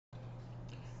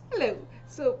Hello.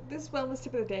 So, this wellness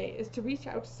tip of the day is to reach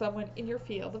out to someone in your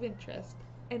field of interest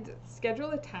and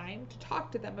schedule a time to talk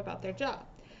to them about their job.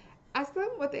 Ask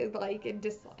them what they like and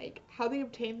dislike, how they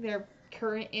obtain their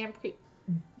current and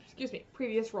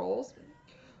previous roles,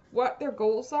 what their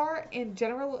goals are, and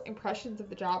general impressions of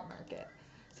the job market.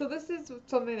 So, this is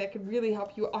something that can really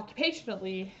help you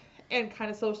occupationally and kind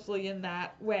of socially in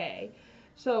that way.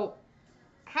 So,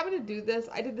 having to do this,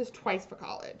 I did this twice for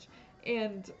college.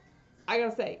 And I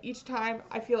gotta say, each time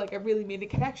I feel like I really made a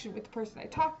connection with the person I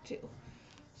talked to.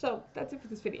 So that's it for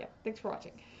this video. Thanks for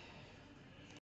watching.